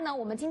那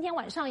我们今天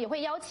晚上也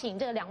会邀请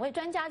这两位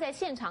专家在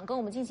现场跟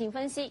我们进行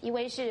分析，一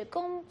位是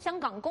香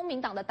港公民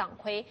党的党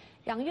魁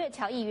杨岳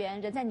桥议员，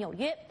人在纽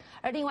约，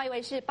而另外一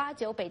位是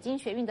8·9北京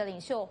学运的领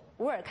袖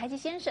吾尔开希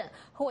先生，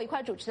和我一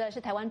块主持的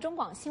是台湾中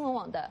广新闻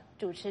网的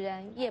主持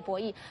人叶博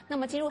弈。那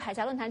么进入海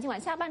峡论坛今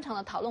晚下半场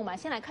的讨论，我们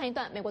先来看一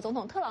段美国总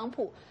统特朗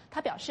普，他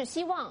表示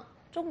希望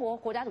中国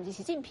国家主席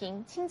习近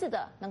平亲自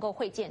的能够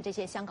会见这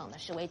些香港的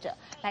示威者，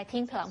来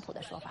听特朗普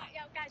的说法。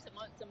要干什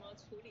么？怎么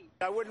处理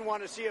 ？I wouldn't want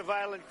to see a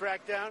violent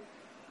crackdown.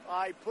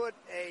 I put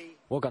a.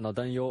 我感到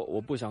担忧，我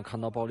不想看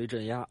到暴力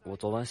镇压。我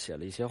昨晚写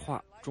了一些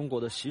话。中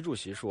国的习主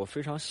席是我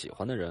非常喜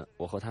欢的人，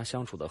我和他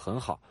相处得很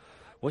好。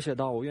我写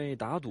道，我愿意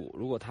打赌，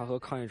如果他和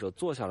抗议者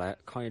坐下来，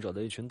抗议者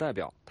的一群代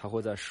表，他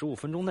会在15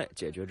分钟内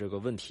解决这个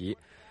问题。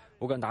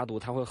我敢打赌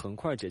他会很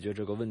快解决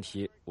这个问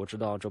题。我知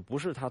道这不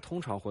是他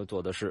通常会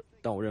做的事，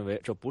但我认为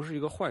这不是一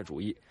个坏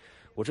主意。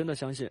我真的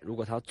相信，如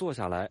果他坐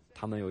下来，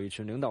他们有一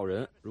群领导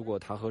人，如果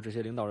他和这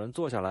些领导人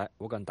坐下来，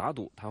我敢打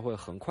赌他会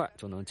很快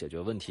就能解决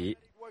问题。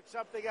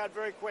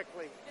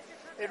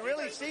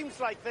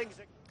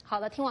好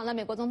的，听完了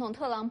美国总统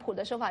特朗普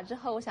的说法之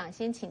后，我想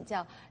先请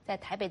教在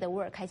台北的吾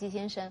尔开希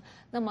先生。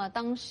那么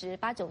当时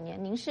89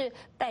年，您是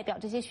代表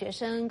这些学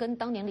生跟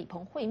当年李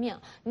鹏会面，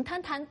您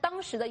谈谈当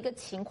时的一个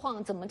情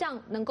况，怎么这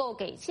样能够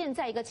给现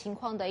在一个情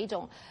况的一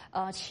种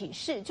启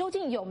示？究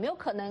竟有没有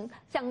可能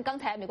像刚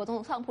才美国总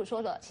统特朗普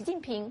说的，习近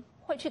平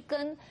会去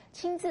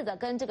亲自的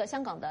跟这个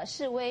香港的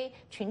示威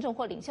群众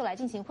或领袖来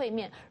进行会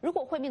面？如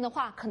果会面的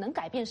话，可能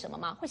改变什么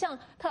吗？会像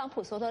特朗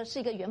普说的是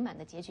一个圆满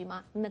的结局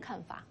吗？您的看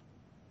法？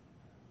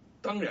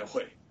当然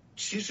会。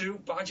其实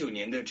89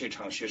年的这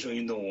场学生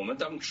运动，我们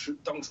当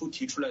初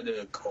提出来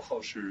的口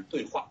号是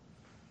对话，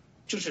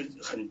就是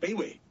很卑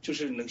微，就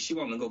是希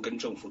望能够跟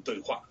政府对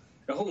话。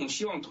然后我们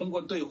希望通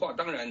过对话，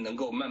当然能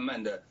够慢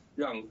慢的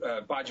让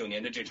89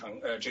年的这场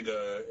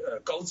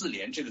高自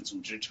联这个组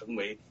织成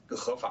为一个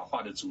合法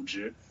化的组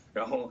织，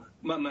然后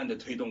慢慢的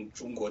推动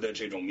中国的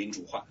这种民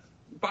主化。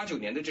89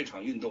年的这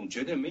场运动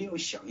绝对没有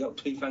想要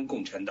推翻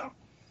共产党，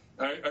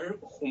而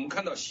我们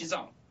看到西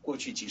藏过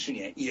去几十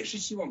年也是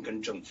希望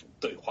跟政府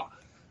对话，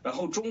然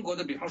后中国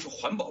的比方说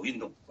环保运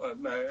动，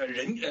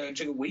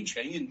这个维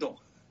权运动，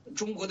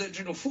中国的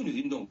这种妇女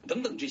运动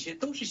等等，这些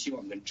都是希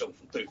望跟政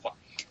府对话。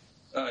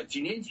几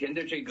年前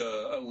的这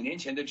个5年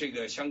前的这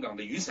个香港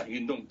的雨伞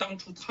运动，当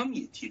初他们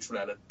也提出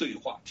来了对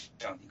话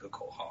这样的一个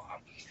口号啊。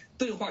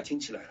对话听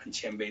起来很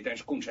谦卑，但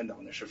是共产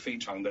党呢是非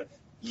常的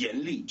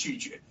严厉拒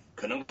绝，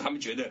可能他们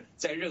觉得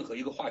在任何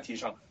一个话题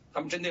上，他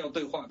们真的要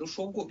对话都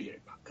说不过别人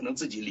吧，可能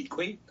自己理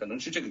亏，可能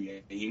是这个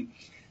原因。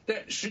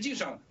但实际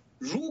上，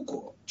如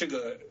果这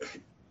个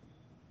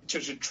就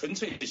是纯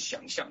粹的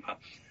想象啊，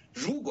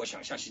如果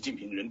想象习近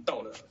平人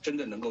到了，真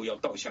的能够要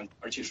到香港，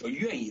而且说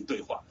愿意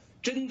对话，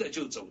真的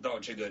就走到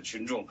这个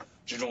群众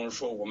之中，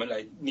说我们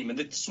来，你们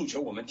的诉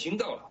求我们听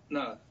到了，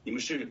那你们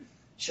是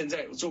现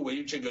在作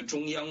为这个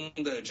中央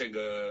的这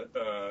个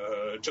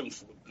政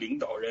府领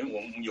导人，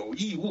我们有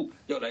义务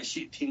要来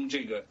听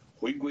这个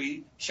回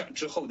归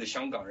之后的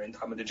香港人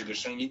他们的这个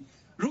声音。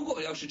如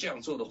果要是这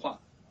样做的话，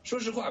说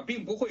实话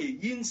并不会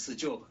因此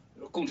就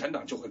共产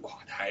党就会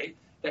垮台，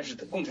但是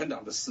共产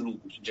党的思路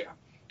不是这样。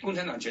共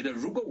产党觉得，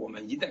如果我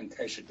们一旦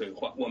开始对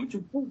话，我们就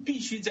必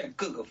须在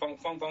各个方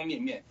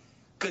面面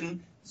跟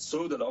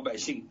所有的老百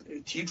姓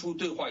提出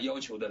对话要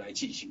求的来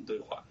进行对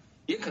话。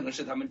也可能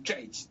是他们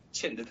债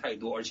欠的太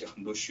多，而且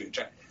很多血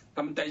债，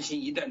他们担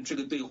心一旦这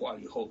个对话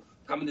以后，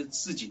他们的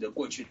自己的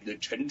过去的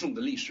沉重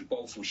的历史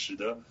包袱，使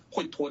得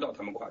会拖到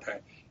他们垮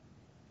台。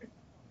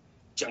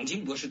蒋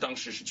经博士当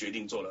时是决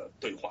定做了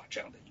对话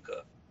这样的一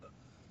个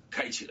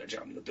开启了这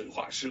样的一个对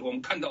话，是我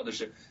们看到的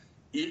是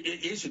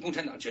也许共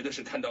产党觉得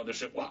是看到的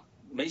是哇，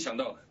没想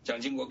到蒋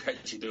经国开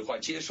启对话，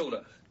接受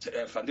了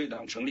反对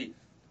党成立，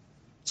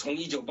从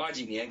1980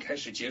几年开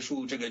始结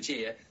束这个戒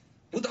严，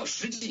不到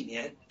10几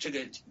年，这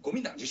个国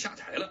民党就下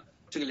台了，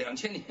这个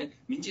2000年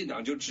民进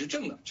党就执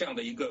政了，这样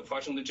的一个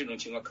发生的这种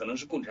情况，可能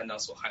是共产党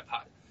所害怕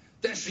的。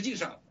但实际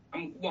上他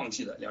们忘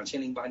记了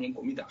2008年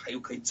国民党还有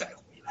可以再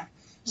回来，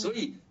所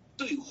以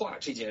对话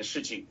这件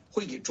事情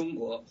会给中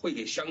国、会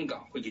给香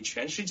港、会给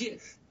全世界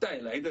带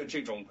来的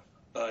这种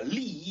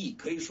利益，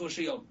可以说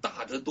是要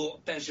大得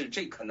多。但是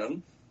这可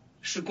能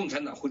是共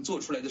产党会做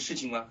出来的事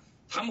情吗？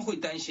他们会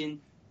担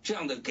心这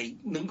样的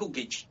能够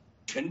给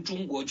全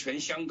中国、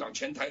全香港、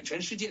全台、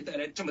全世界带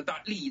来这么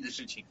大利益的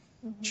事情，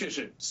却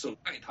是损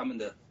害他们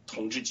的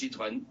统治集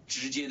团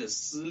直接的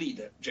私利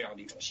的这样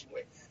的一种行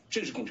为，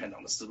这是共产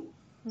党的思路。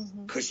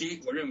可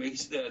惜我认为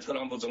特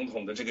朗普总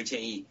统的这个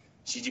建议，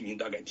习近平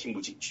大概听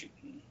不进去。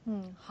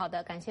好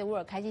的，感谢吾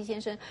尔开希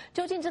先生。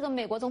究竟这个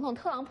美国总统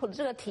特朗普的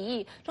这个提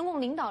议，中共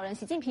领导人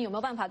习近平有没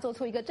有办法做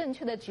出一个正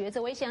确的抉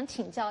择？我也想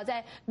请教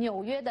在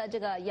纽约的这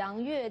个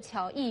杨岳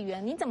桥议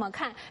员，您怎么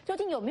看？究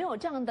竟有没有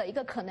这样的一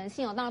个可能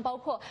性当然包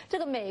括这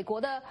个美国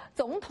的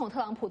总统特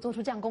朗普做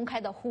出这样公开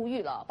的呼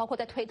吁了，包括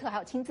在推特还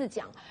有亲自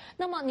讲。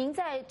那么您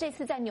在这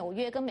次在纽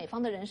约跟美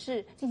方的人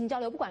士进行交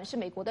流，不管是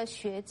美国的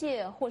学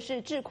界或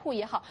是智库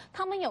也好，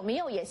他们有没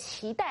有也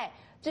期待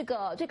这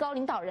个最高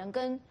领导人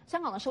跟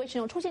香港的示威群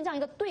众出现这样一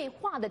个对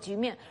话的局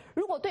面。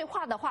如果对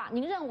话的话，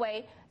您认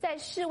为在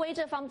示威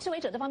者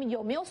这方面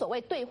有没有所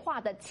谓对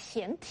话的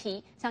前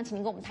提？想请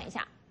您跟我们谈一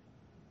下。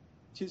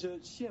其实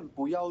先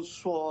不要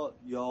说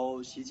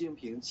由习近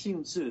平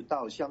亲自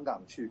到香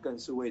港去跟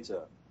示威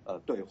者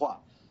对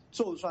话，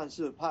就算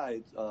是派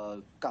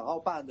港澳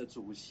办的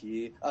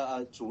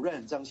主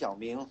任张晓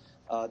明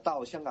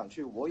到香港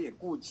去，我也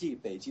估计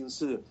北京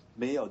是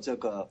没有这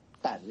个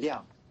胆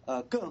量。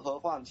更何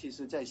况其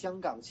实在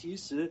香港，其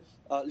实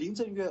林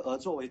郑月娥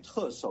作为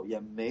特首也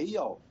没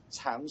有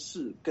尝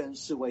试跟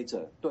示威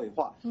者对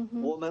话。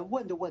我们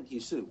问的问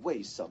题是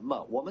为什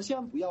么？我们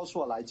先不要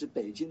说来自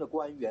北京的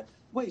官员，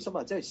为什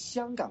么在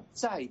香港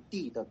在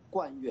地的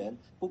官员，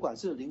不管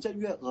是林郑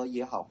月娥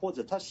也好，或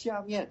者他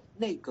下面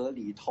内阁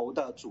里头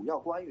的主要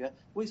官员，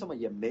为什么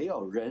也没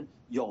有人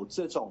有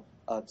这种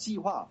计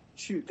划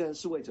去跟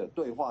示威者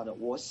对话呢？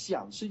我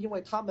想是因为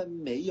他们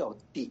没有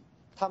底，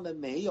他们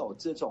没有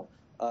这种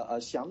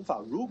想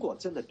法。如果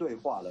真的对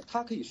话了，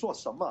他可以说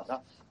什么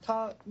呢？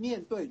他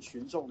面对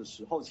群众的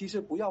时候，其实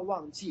不要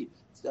忘记，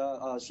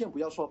先不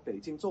要说北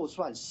京，就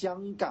算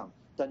香港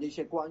的那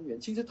些官员，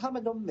其实他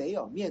们都没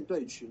有面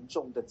对群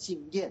众的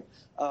经验。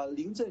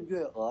林郑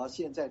月娥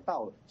现在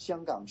到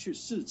香港去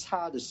视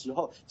察的时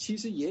候，其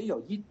实也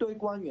有一堆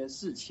官员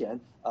事前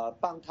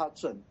帮他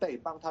准备，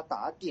帮他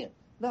打点。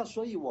那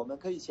所以我们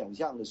可以想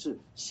象的是，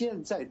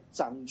现在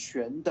掌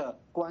权的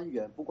官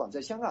员，不管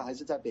在香港还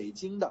是在北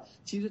京的，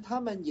其实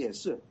他们也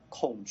是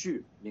恐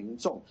惧民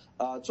众。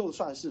就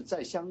算是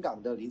在香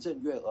港的林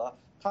郑月娥，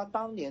他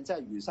当年在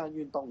雨伞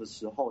运动的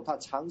时候，他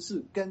尝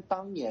试跟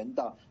当年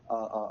的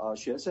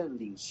学生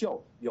领袖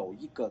有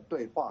一个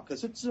对话，可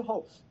是之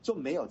后就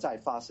没有再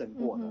发生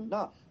过了。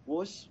那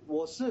我是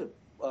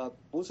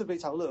不是非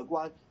常乐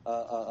观？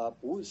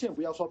先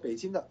不要说北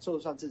京的，就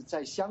算是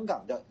在香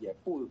港的，也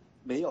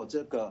没有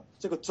这个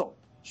种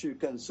去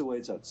跟示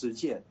威者直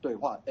接对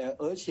话，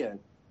而且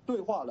对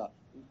话了，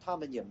他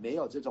们也没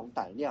有这种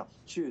胆量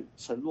去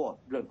承诺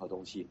任何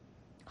东西。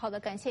好的，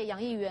感谢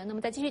杨议员。那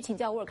么在继续请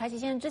教吾尔开希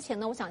先生之前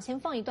呢，我想先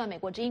放一段美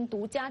国之音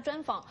独家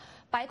专访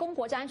白宫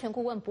国家安全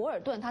顾问博尔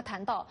顿，他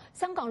谈到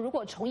香港如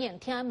果重演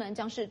天安门，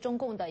将是中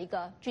共的一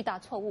个巨大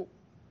错误，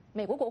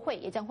美国国会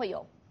也将会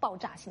有爆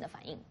炸性的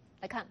反应。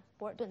来看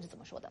博尔顿是怎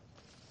么说的。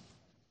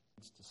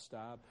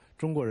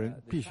中国人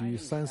必须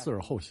三思而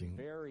后行，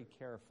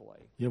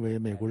因为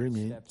美国人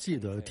民记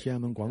得天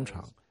安门广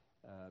场，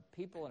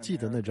记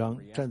得那张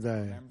站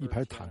在一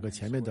排坦克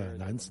前面的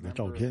男子的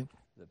照片，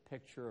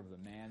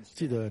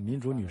记得民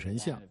主女神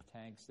像，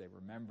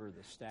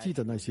记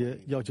得那些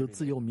要求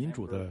自由民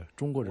主的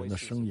中国人的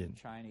声音，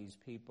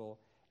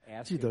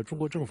记得中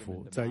国政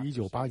府在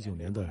1989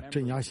年的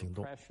镇压行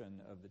动。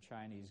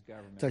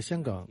在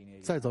香港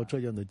再造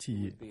这样的记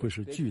忆会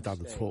是巨大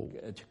的错误。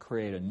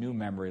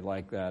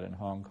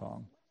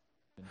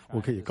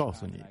我可以告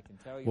诉你，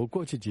我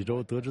过去几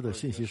周得知的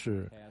信息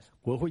是，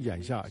国会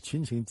眼下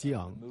群情激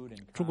昂，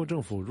中国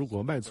政府如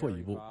果迈错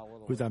一步，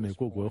会在美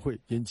国国会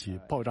引起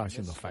爆炸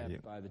性的反应。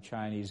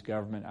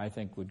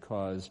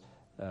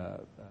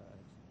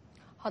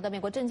好的，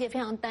美国政界非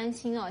常担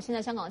心啊，现在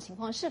香港的情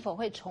况是否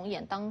会重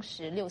演当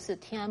时6·4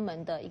天安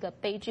门的一个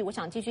悲剧？我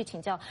想继续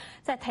请教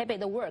在台北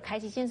的吾尔开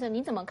希先生，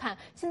您怎么看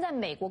现在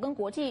美国跟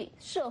国际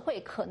社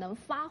会可能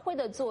发挥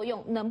的作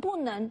用，能不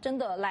能真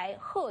的来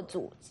吓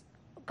阻？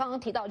刚刚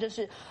提到就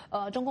是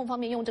中共方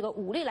面用这个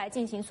武力来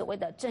进行所谓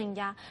的镇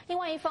压。另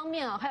外一方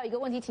面啊，还有一个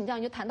问题请教，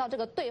你就谈到这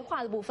个对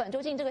话的部分，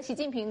究竟这个习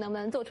近平能不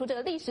能做出这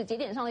个历史节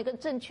点上的一个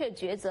正确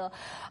抉择？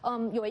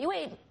有一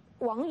位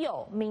网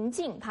友明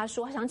镜他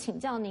说，他想请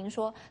教您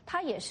说，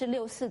他也是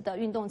6·4的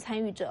运动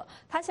参与者，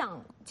他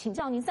想请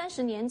教您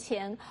30年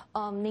前，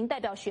您代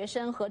表学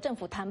生和政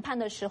府谈判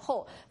的时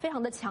候，非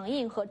常的强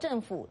硬，和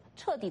政府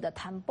彻底的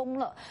谈崩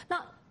了。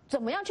那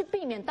怎么样去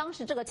避免当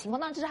时这个情况？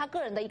当然这是他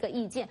个人的一个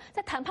意见，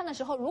在谈判的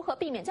时候如何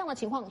避免这样的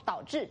情况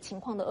导致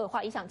情况的恶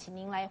化？也想请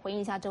您来回应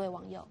一下这位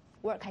网友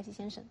吾尔开希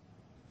先生。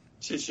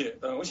谢谢。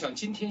我想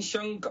今天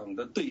香港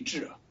的对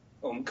峙啊，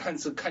我们看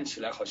起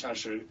来好像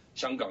是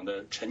香港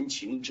的陈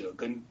情者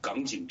跟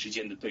港警之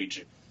间的对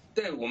峙，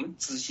但我们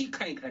仔细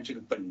看一看，这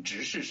个本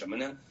质是什么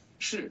呢？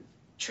是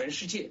全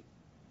世界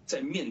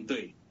在面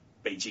对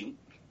北京，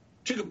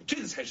这个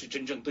才是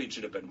真正对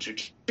峙的本质，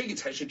这个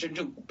才是真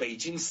正北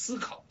京思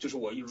考，就是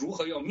我如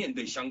何要面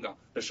对香港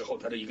的时候，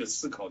他的一个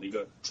思考的一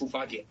个出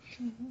发点。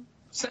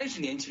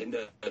30年前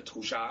的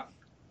屠杀，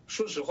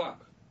说实话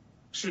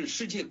是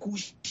世界姑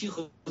息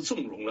和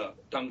纵容了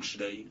当时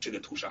的这个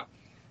屠杀。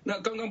那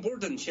刚刚博尔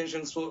顿先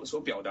生所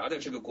表达的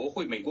这个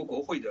美国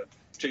国会的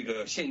这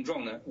个现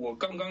状呢，我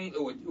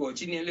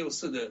今年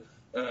6·4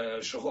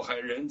的时候还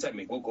人在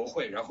美国国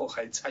会，然后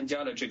还参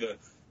加了这个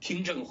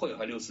听证会，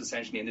还6·4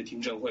 30年的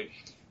听证会，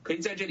可以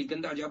在这里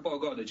跟大家报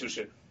告的就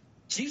是，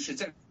即使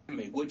在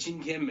美国今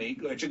天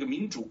这个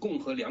民主共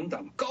和两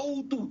党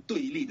高度对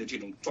立的这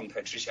种状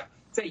态之下，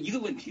在一个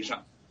问题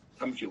上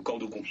他们是有高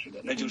度共识的，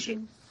那就是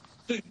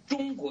对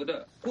中国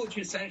的过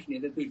去30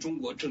年的对中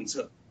国政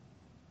策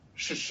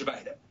是失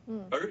败的。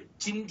而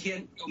今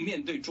天要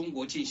面对中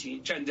国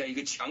站在一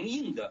个强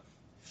硬的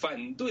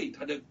反对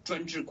他的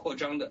专制扩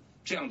张的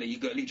这样的一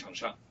个立场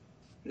上，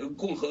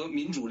共和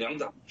民主两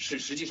党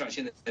实际上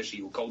现在是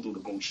有高度的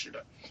共识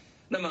的。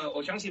那么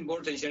我相信博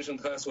尔顿先生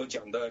他所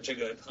讲的这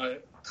个，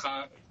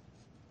他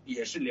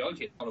也是了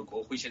解到了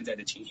国会现在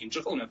的情形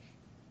之后呢，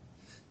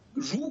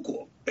如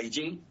果北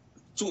京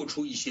做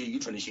出一些愚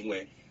蠢的行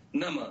为，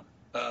那么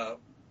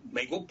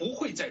美国不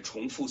会再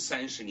重复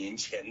30年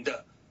前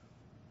的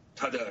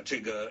他的这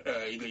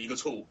个一个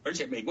错误，而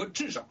且美国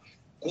至少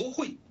国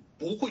会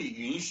不会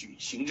允许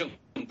行政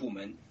部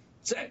门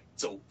再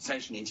走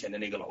30年前的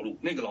那个老路，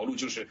那个老路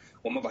就是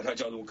我们把它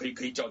叫做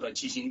可以叫做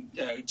基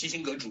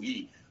辛格主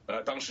义，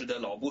当时的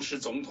老布什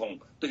总统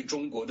对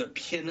中国的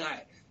偏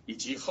爱，以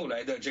及后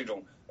来的这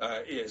种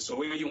所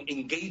谓用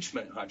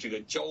engagement 这个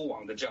交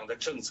往的这样的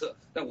政策，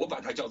那我把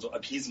它叫做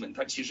appeasement，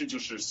 它其实就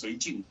是绥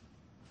靖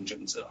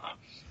政策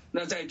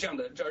那在这样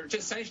的这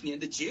30年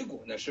的结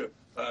果呢是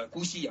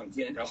姑息养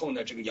奸，然后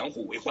呢这个养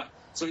虎为患，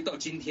所以到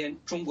今天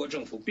中国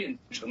政府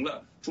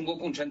中国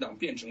共产党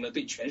变成了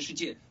对全世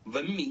界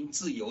文明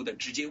自由的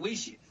直接威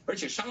胁，而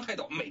且伤害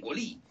到美国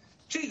利益。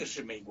这个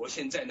是美国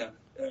现在呢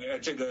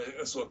这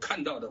个所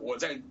看到的，我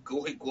在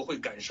国会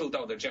感受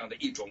到的这样的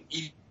一种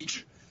意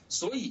志。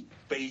所以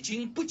北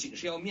京不仅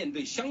是要面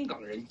对香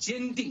港人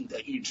坚定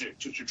的意志，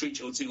就是追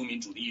求自由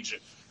民主的意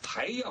志，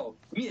还要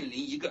面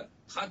临一个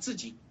他自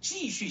己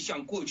继续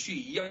像过去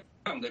一样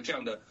的这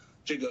样的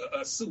这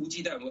个肆无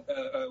忌惮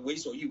为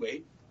所欲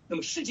为。那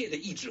么世界的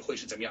意志会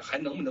是怎么样？还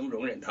能不能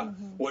容忍它？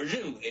我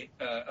认为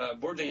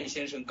博尔顿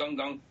先生刚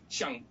刚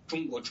向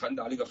中国传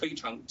达了一个非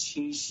常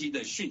清晰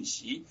的讯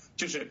息，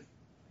就是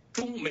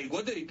美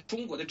国对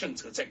中国的政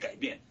策在改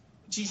变，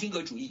基辛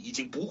格主义已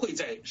经不会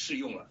再适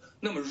用了。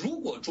那么如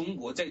果中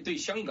国在对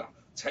香港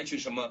采取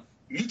什么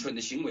愚蠢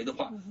的行为的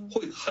话，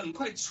会很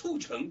快促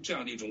成这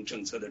样的一种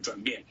政策的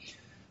转变。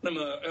那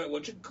么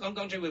我刚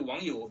刚这位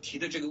网友提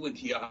的这个问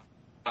题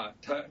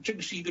他这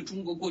个是一个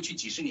中国过去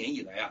几十年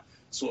以来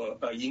所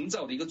营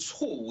造的一个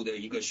错误的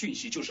一个讯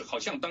息，就是好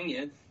像当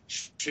年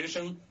学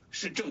生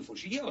是政府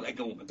是要来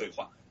跟我们对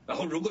话，然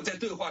后如果在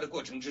对话的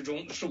过程之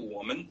中是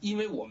因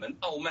为我们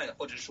傲慢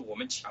或者是我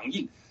们强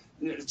硬，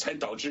才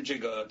导致这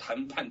个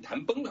谈判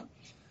谈崩了。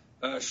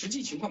实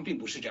际情况并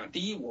不是这样。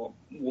第一，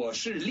我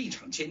是立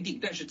场坚定，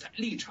但是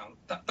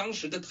当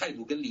时的态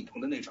度跟李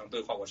鹏的那场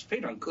对话我是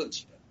非常客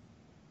气的。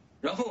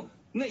然后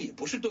那也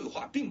不是对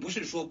话，并不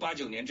是说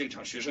89年这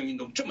场学生运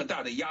动这么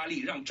大的压力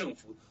让政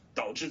府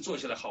导致坐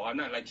下来好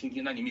那来听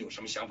听，那你们有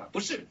什么想法？不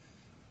是，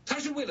他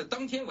是为了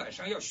当天晚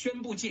上要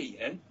宣布戒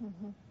严，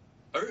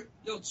而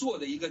要做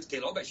的一个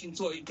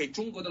给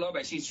中国的老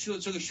百姓做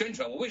这个宣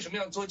传。我为什么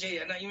要做戒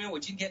严呢？因为我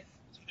今天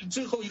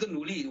最后一个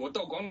努力，我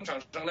到广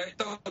场上来，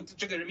到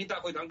这个人民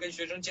大会堂跟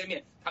学生见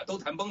面，他都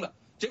谈崩了。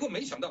结果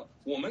没想到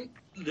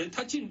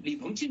李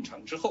鹏进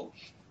场之后，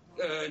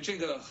这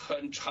个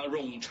很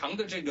冗长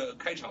的这个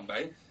开场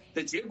白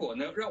的结果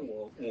呢，让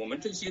我们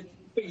这些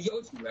被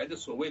邀请来的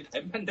所谓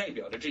谈判代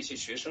表的这些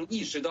学生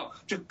意识到，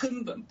这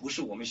根本不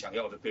是我们想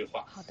要的对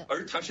话，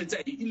而他是在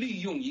利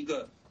用一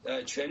个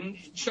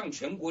向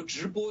全国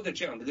直播的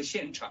这样的一个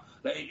现场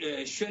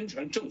来宣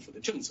传政府的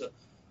政策。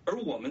而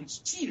我们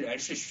既然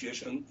是学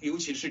生，尤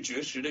其是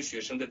绝食的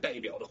学生的代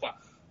表的话，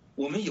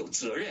我们有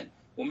责任，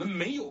我们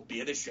没有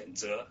别的选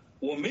择，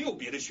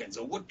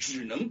我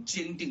只能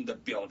坚定地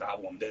表达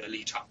我们的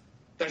立场，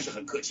但是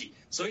很客气。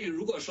所以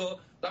如果说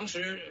当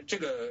时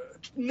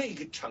那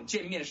个场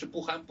见面是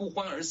不欢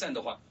而散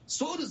的话，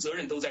所有的责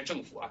任都在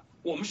政府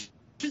我们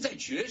是在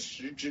绝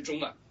食之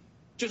中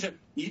就是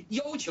你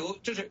要求，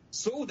就是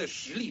所有的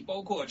实力，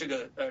包括这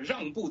个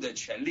让步的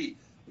权利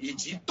以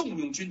及动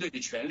用军队的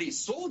权利，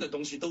所有的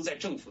东西都在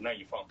政府那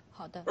一方。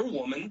好的。而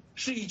我们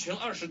是一群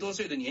20多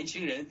岁的年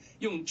轻人，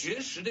用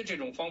绝食的这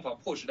种方法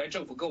迫使来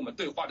政府跟我们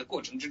对话的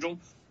过程之中，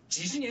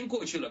几十年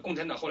过去了，共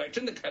产党后来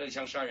真的开了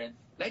枪杀人，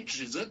来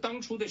指责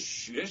当初的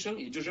学生，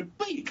也就是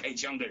被开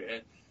枪的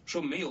人，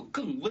说没有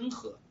更温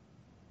和。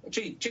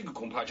这个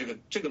恐怕这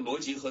个逻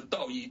辑和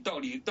道理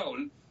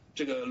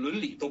这个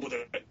伦理都不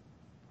对。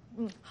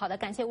好的，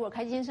感谢吾尔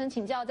开希先生。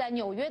请教在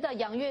纽约的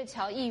杨岳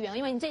桥议员，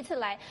因为你这次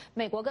来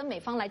美国跟美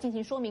方来进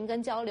行说明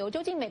跟交流，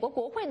究竟美国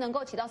国会能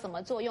够起到什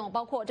么作用？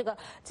包括这个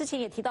之前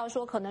也提到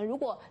说，可能如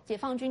果解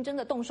放军真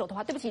的动手的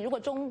话，对不起，如果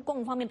中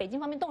共方面、北京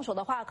方面动手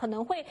的话，可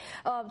能会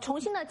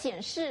重新的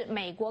检视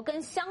美国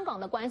跟香港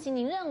的关系。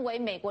您认为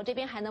美国这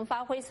边还能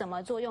发挥什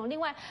么作用？另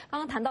外，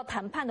刚刚谈到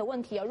谈判的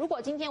问题如果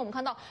今天我们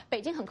看到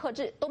北京很克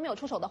制，都没有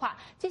出手的话，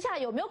接下来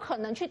有没有可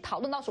能去讨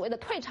论到所谓的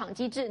退场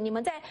机制？你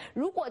们在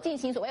如果进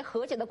行所谓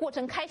和解的过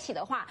程开启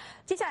的话，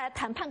接下来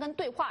谈判跟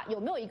对话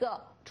有没有一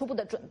个初步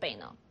的准备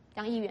呢？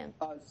杨议员。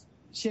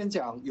先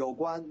讲有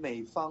关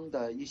美方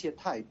的一些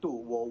态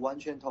度，我完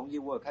全同意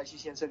吾尔开希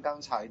先生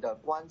刚才的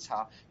观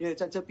察，因为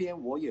在这边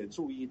我也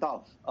注意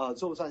到，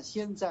就算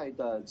现在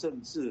的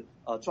政治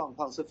状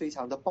况是非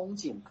常的绷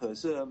紧，可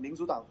是民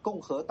主党、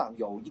共和党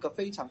有一个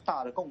非常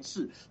大的共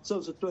识，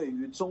就是对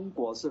于中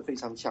国是非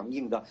常强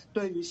硬的，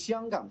对于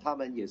香港他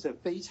们也是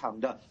非常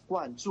的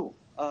关注，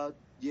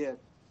也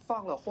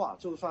放了话，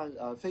就算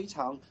非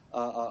常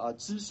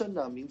资深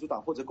的民主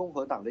党或者共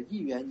和党的议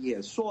员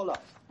也说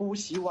了，不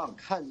希望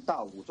看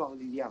到武装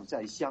力量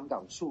在香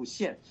港出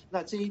现。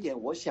那这一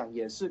点我想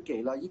也是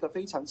给了一个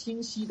非常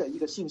清晰的一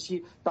个信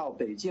息到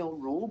北京，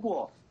如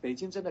果北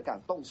京真的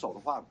敢动手的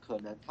话，可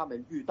能他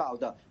们遇到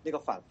的那个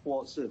反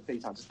扑是非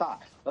常之大。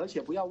而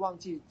且不要忘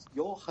记，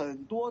有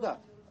很多的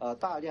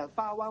大量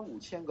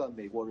85000个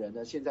美国人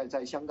呢，现在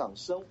在香港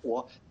生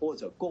活或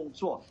者工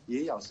作，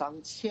也有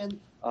3000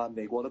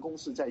美国的公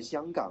司在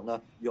香港呢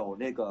有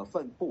那个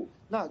分部。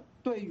那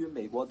对于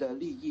美国的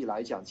利益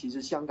来讲，其实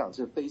香港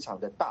是非常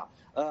的大。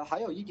还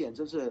有一点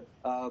就是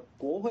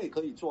国会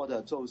可以做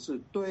的就是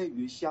对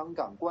于香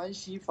港关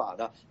系法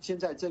的，现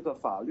在这个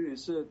法律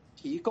是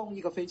提供一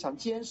个非常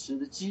坚实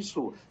的基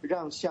础，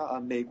让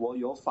美国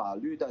有法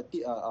律的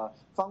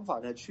方法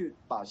呢去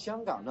把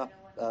香港呢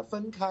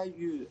分开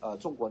于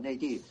中国内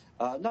地。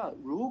那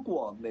如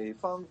果美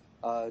方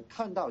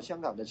看到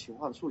香港的情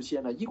况出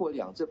现了，一国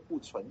两制不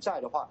存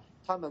在的话，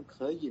他们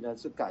可以呢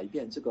是改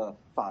变这个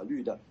法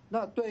律的。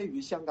那对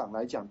于香港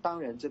来讲，当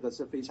然这个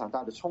是非常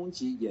大的冲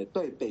击，也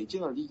对北京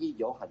的利益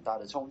有很大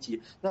的冲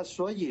击。那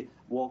所以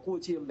我估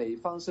计美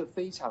方是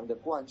非常的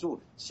关注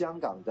香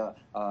港的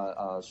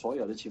所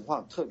有的情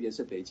况，特别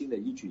是北京的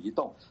一举一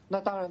动。那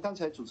当然刚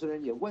才主持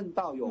人也问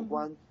到有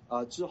关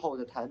之后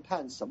的谈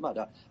判什么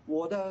的，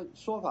我的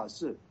说法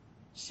是，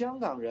香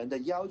港人的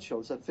要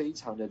求是非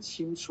常的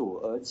清楚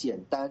而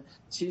简单。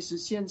其实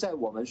现在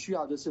我们需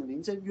要的是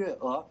林郑月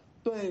娥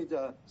对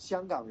着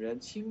香港人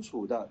清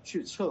楚的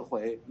去撤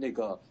回那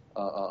个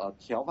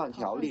条例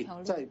条例，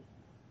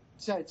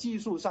在技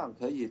术上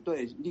可以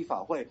对立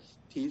法会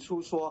提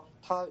出说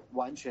他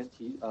完全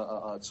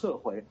撤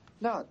回。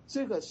那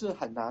这个是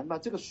很难吗？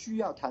这个需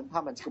要谈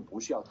判吗？这个不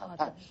需要谈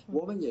判。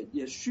我们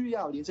也需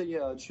要林郑月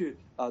娥去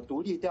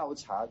独立调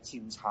查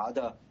警察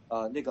的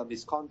那个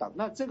misconduct，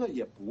 那这个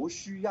也不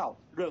需要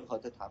任何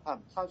的谈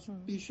判，他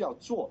必须要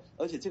做，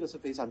而且这个是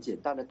非常简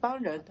单的。当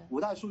然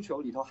五大诉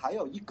求里头还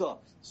有一个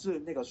是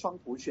那个双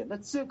普选，那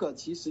这个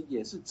其实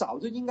也是早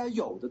就应该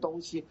有的东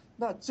西，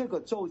那这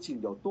个究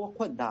竟有多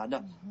困难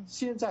呢？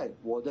现在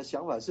我的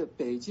想法是，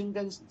北京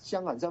跟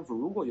香港政府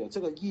如果有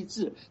这个意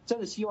志，真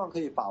的希望可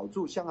以保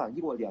住香港一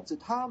国两制，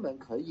他们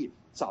可以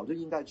早就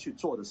应该去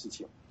做的事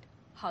情。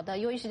好的，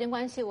由于时间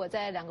关系，我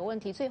在2个问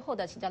题最后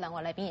的请教2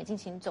位来宾也进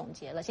行总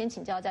结了。先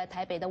请教在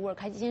台北的吾尔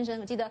开希先生，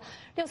我记得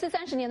64、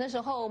30年的时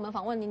候，我们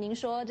访问您，您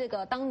说这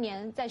个当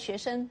年在学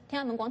生天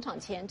安门广场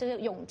前，这个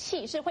勇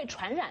气是会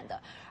传染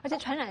的，而且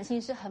传染性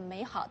是很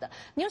美好的。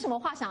你有什么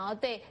话想要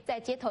对在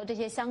街头这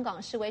些香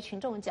港示威群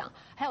众讲？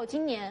还有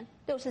今年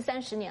64、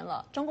30年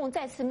了，中共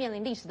再次面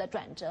临历史的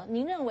转折，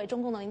您认为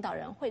中共的领导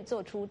人会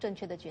做出正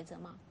确的抉择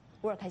吗？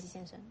吾尔开希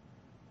先生。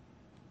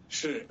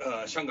是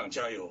香港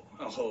加油，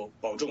然后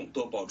保重，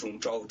多保重，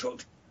照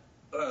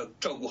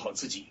顾好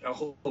自己。然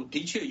后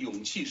的确，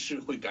勇气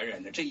是会感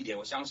染的，这一点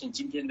我相信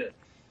今天的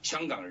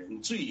香港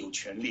人最有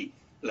权利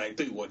来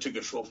对我这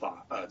个说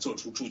法做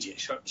出注解。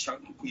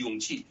勇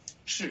气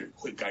是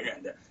会感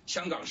染的。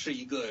香港是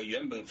一个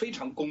原本非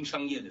常工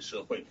商业的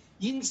社会，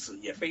因此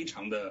也非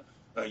常的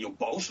有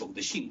保守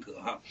的性格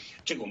哈，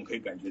这个我们可以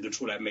感觉得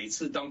出来。每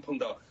次当碰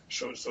到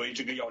所谓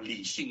这个要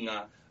理性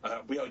啊，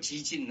不要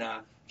激进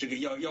啊，这个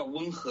要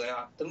温和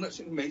呀等等，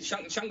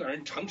香港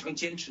人常常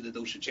坚持的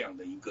都是这样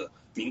的一个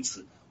名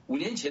词。5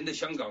年前的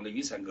香港的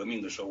雨伞革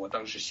命的时候，我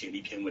当时写了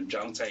一篇文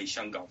章在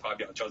香港发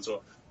表，叫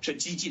做这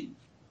激进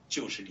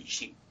就是理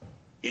性。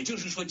也就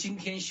是说，今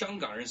天香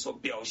港人所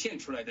表现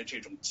出来的这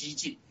种激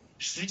进，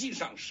实际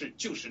上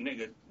就是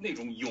那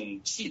种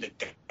勇气的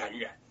感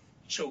染。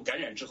受感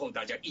染之后，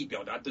大家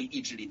表达对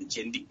意志力的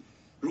坚定。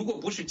如果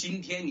不是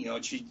今天你要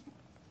去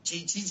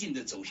激进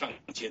的走上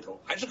街头，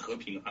还是和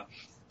平啊，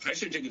还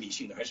是这个理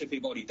性的，还是非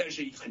暴力，但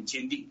是很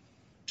坚定。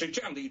这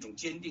样的一种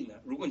坚定呢，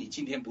如果你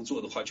今天不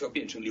做的话，就要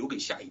变成留给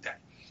下一代。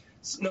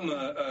那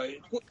么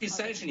过去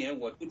30年，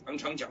我常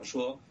常讲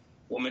说，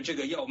我们这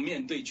个要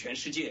面对全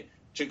世界，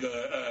这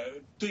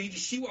个对于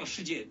希望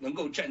世界能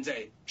够站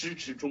在支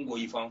持中国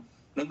一方，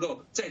能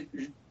够在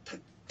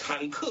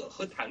坦克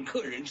和坦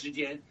克人之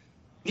间。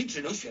你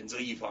只能选择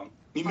一方，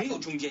你没有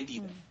中间地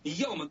带，你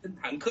要么跟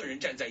坦克人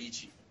站在一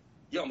起，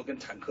要么跟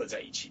坦克在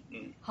一起。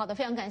好的，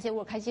非常感谢吾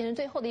尔开希先生。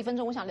最后的1分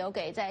钟，我想留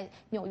给在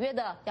纽约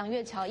的杨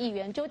岳桥议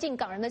员，究竟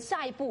港人的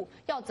下一步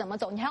要怎么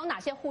走？你还有哪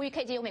些呼吁可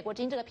以借由美国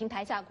之音这个平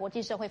台下国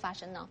际社会发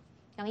声呢？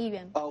杨议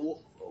员。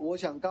我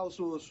想告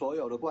诉所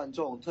有的观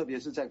众，特别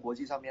是在国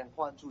际上面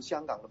关注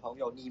香港的朋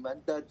友，你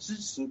们的支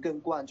持跟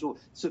关注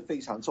是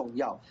非常重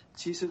要。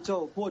其实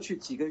就过去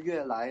几个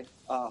月来，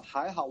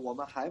还好我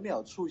们还没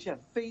有出现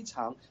非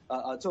常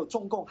就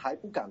中共还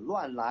不敢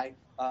乱来，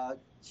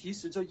其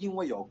实就因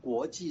为有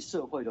国际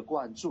社会的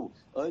关注，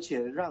而且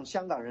让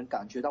香港人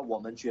感觉到我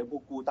们绝不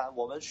孤单。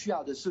我们需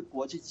要的是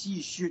国际继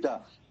续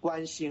的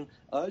关心，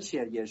而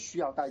且也需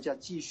要大家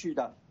继续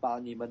的把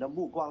你们的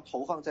目光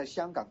投放在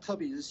香港，特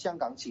别是香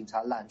港警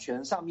察滥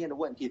权上面的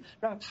问题，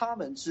让他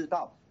们知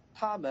道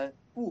他们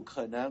不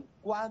可能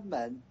关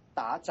门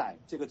打仔，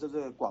这个就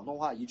是广东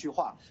话一句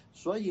话。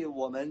所以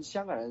我们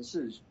香港人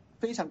是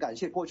非常感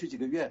谢过去几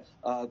个月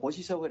国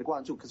际社会的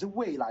关注，可是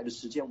未来的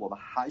时间我们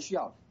还需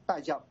要大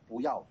家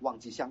不要忘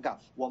记香港，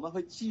我们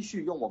会继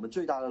续用我们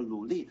最大的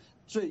努力，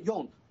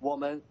用我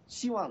们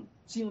希望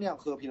尽量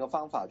和平的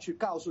方法去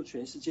告诉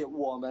全世界，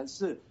我们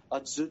是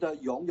值得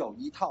拥有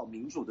一套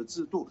民主的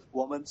制度，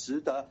我们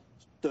值得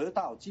得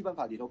到基本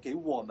法里头给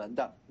我们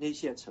的那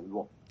些承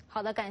诺。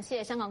好的，感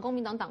谢香港公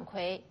民党党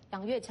魁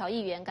杨岳桥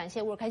议员，感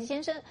谢吾尔开希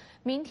先生。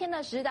明天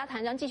的时事大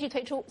谈将继续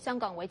推出香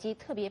港危机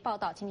特别报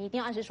道，请你一定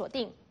要按时锁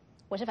定。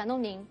我是樊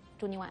东宁，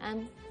祝您晚安，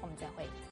我们再会。